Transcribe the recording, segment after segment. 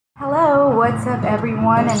Hello, what's up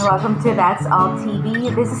everyone and welcome to That's All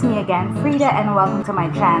TV. This is me again, Frida, and welcome to my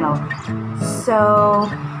channel. So,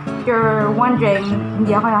 if you're wondering,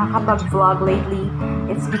 hindi ako nakakapag-vlog lately,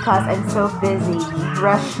 it's because I'm so busy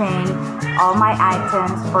rushing all my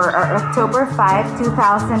items for our October 5,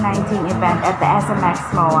 2019 event at the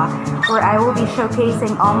SMX MOA, where I will be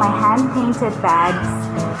showcasing all my hand-painted bags.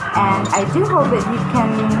 And I do hope that you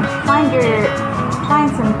can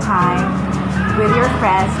find some time with your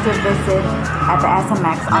friends to visit at the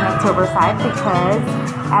SMX on October 5 because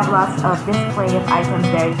I have lots of display of items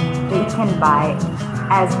there that you can buy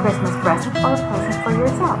as Christmas present or present for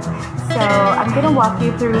yourself. So I'm going to walk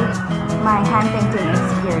you through my hand painting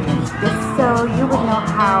experience just so you would know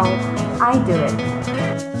how I do it.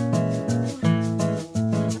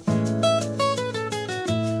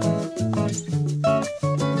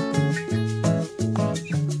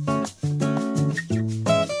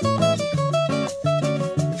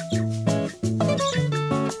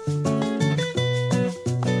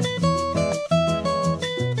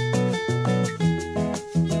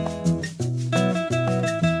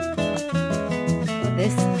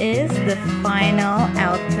 This is the final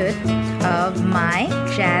output of my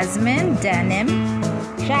Jasmine denim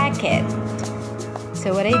jacket.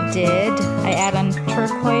 So what I did, I add on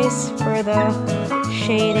turquoise for the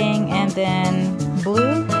shading and then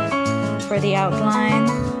blue for the outline,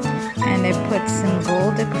 and I put some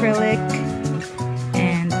gold acrylic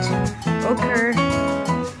and ochre,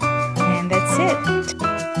 and that's it.